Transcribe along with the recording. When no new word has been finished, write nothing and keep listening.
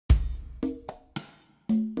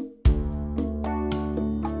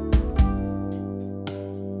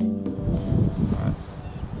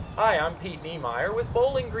Hi, I'm Pete Niemeyer with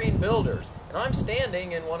Bowling Green Builders, and I'm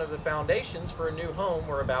standing in one of the foundations for a new home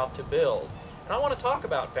we're about to build. And I want to talk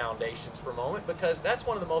about foundations for a moment because that's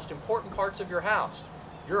one of the most important parts of your house.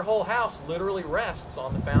 Your whole house literally rests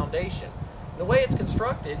on the foundation. And the way it's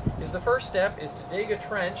constructed is the first step is to dig a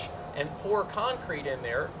trench and pour concrete in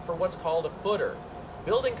there for what's called a footer.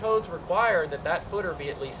 Building codes require that that footer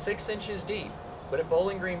be at least 6 inches deep. But at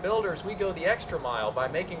Bowling Green Builders, we go the extra mile by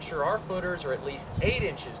making sure our footers are at least 8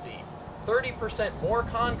 inches deep, 30% more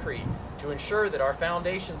concrete to ensure that our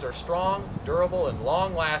foundations are strong, durable, and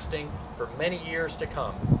long-lasting for many years to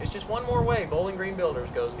come. It's just one more way Bowling Green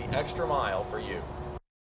Builders goes the extra mile for you.